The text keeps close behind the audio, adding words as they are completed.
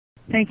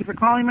Thank you for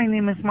calling. My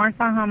name is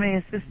Martha. How may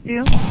I assist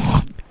you?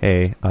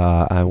 Hey,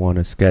 I want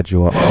to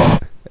schedule. I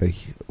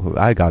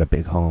got a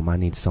big home. I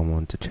need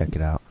someone to check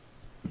it out.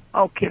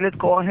 Okay, let's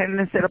go ahead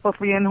and set up a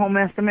free in-home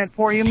estimate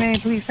for you. May I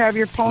please have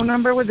your phone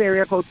number with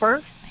area code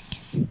first?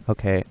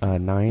 Okay,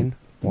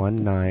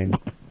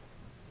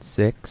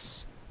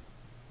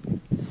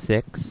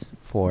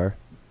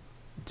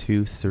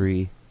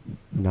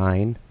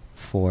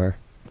 919-664-2394.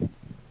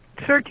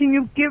 Sir, can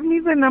you give me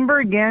the number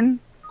again?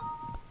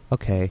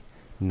 Okay,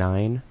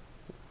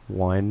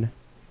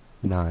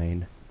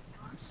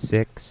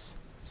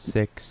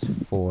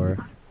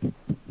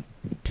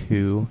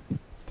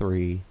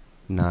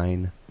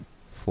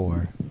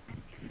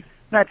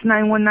 That's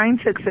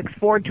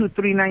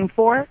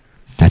 919-664-2394.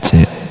 That's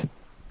it.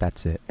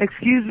 That's it.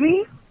 Excuse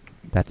me?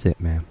 That's it,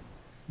 ma'am.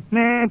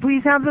 May I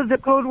please have the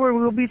zip code where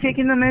we'll be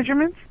taking the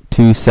measurements?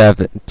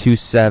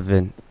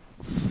 27.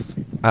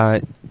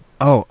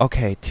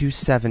 Okay,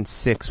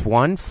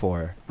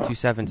 27614.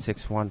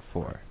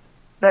 27614.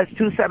 That's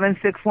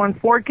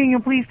 27614. Can you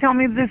please tell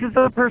me if this is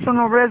a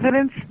personal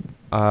residence?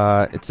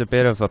 It's a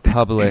bit of a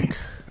public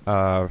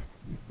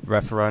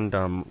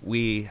referendum.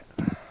 We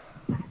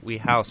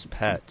house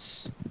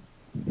pets.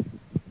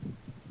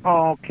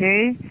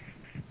 Okay.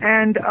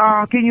 And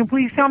can you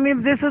please tell me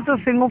if this is a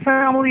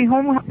single-family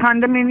home,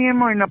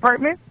 condominium, or an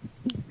apartment?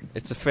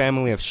 It's a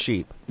family of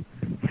sheep.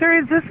 Sir,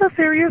 is this a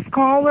serious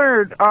call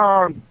or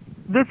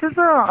this is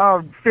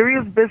a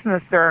serious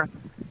business, sir?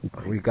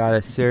 We got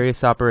a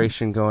serious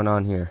operation going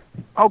on here.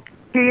 Okay,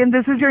 and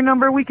this is your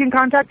number we can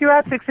contact you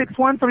at,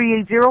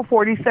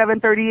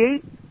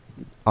 661-380-4738?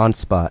 On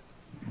spot.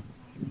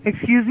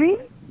 Excuse me?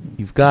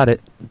 You've got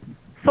it.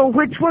 So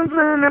which one's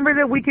the number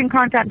that we can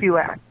contact you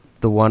at?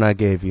 The one I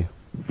gave you.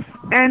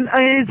 And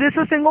is this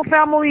a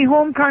single-family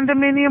home,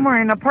 condominium, or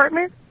an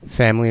apartment?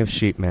 Family of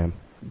sheep, ma'am.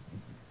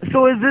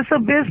 So is this a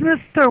business,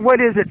 or what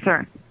is it,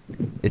 sir?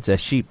 It's a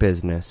sheep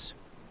business.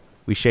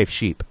 We shave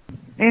sheep.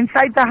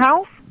 Inside the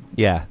house?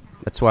 Yeah,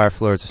 that's why our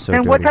floors are so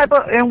And dirty.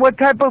 what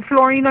type of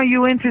flooring are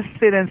you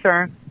interested in,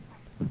 sir?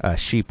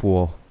 Sheep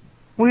wool.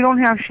 We don't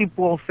have sheep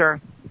wool, sir.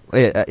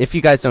 If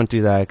you guys don't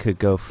do that, I could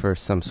go for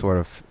some sort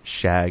of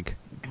shag.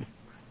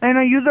 And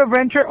are you the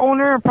renter,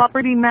 owner, or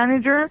property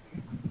manager?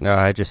 No,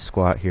 I just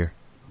squat here.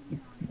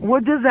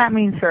 What does that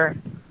mean, sir?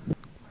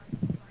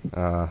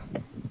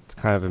 It's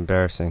kind of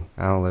embarrassing.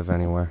 I don't live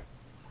anywhere.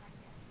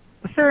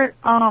 Sir,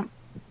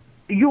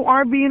 you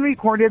are being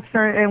recorded,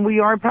 sir, and we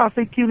are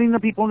prosecuting the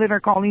people that are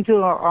calling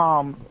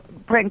to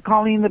prank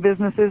calling the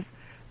businesses.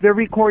 They're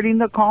recording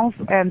the calls,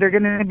 and they're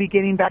going to be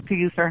getting back to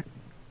you, sir.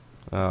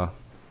 Wanna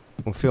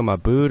feel my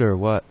boot or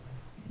what?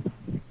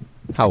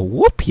 How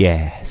whoop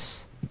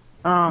yes.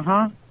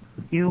 Uh-huh.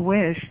 You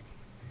wish.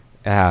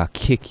 I'll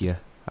kick you.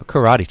 I'll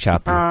karate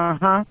chop you.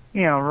 Uh-huh.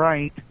 Yeah,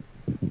 right.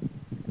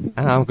 And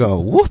I'm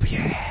going whoop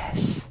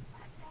yes.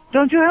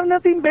 Don't you have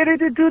nothing better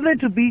to do than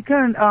to be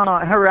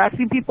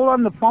harassing people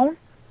on the phone?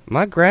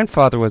 My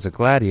grandfather was a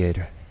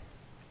gladiator.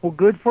 Well,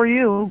 good for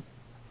you.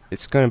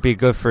 It's going to be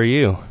good for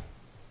you.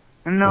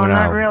 No,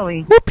 not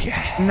really. Whoop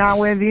yes. Not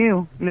with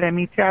you, let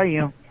me tell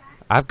you.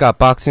 I've got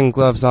boxing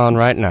gloves on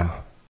right now.